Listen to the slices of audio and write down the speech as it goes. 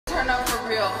No, for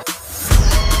real.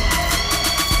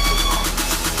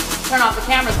 Turn off the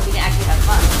cameras so we can actually have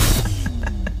fun.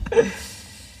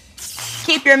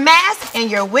 Keep your mask and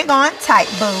your wig on tight,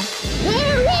 boo.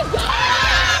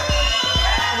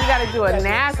 We gotta do a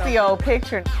nasty old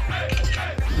picture.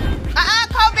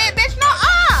 COVID, bitch,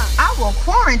 I will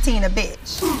quarantine a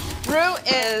bitch. Rue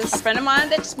is a friend of mine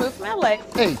that just moved from LA.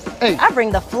 Hey. I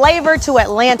bring the flavor to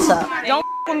Atlanta. Don't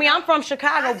with me, I'm from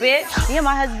Chicago, bitch. Me and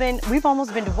my husband, we've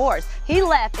almost been divorced. He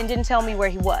left and didn't tell me where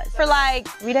he was. For like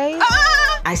 3 days.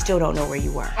 I still don't know where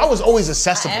you were. I was always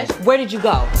accessible. Where did you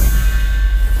go?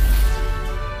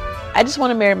 I just want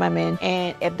to marry my man,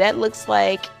 and if that looks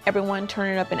like everyone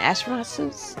turning up in astronaut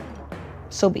suits,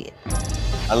 so be it.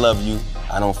 I love you.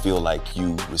 I don't feel like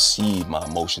you receive my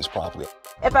emotions properly.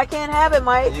 If I can't have it,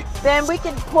 Mike, then we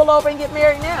can pull over and get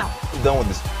married now. I'm done with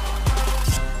this.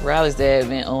 Riley's dad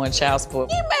been owing child support.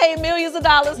 He made millions of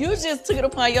dollars. You just took it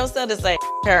upon yourself to say,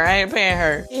 her, I ain't paying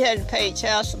her. He hadn't paid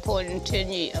child support in 10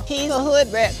 years. He's a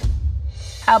hood rat.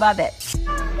 How about that?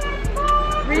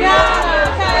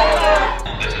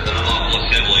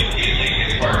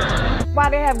 Why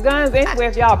they have guns anywhere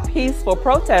if y'all peaceful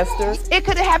protesters? It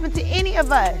could have happened to any of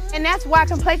us. And that's why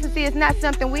complacency is not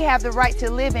something we have the right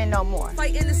to live in no more.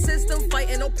 Fighting the system,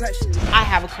 fighting oppression. I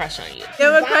have a crush on you.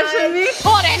 You have a crush on me?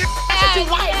 Oh, that's what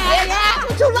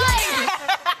you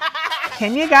like.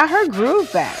 Kenya got her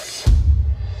groove back.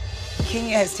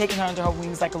 Kenya has taken her under her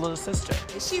wings like a little sister.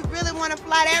 Does she really want to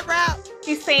fly that route?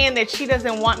 She's saying that she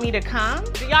doesn't want me to come.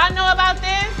 Do y'all know about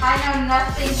this? I know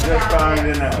nothing Just about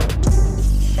finding out.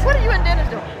 What are you and Dennis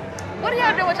doing? What are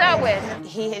y'all doing with y'all wedding?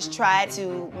 He has tried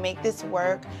to make this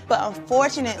work, but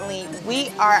unfortunately, we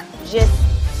are just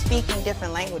speaking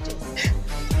different languages.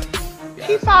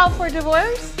 He filed for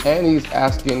divorce? And he's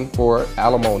asking for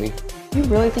alimony. You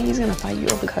really think he's gonna fight you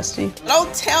over custody?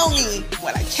 Don't tell me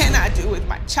what I cannot do with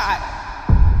my child.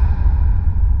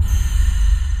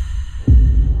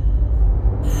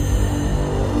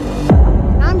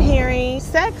 I'm hearing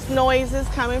sex noises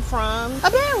coming from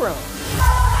a bedroom.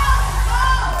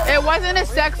 It wasn't a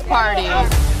sex party. Who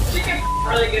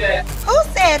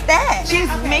said that? She's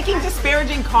making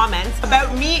disparaging comments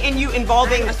about me and you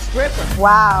involving a stripper.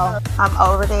 Wow, I'm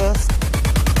over this.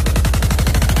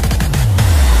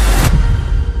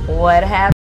 What happened?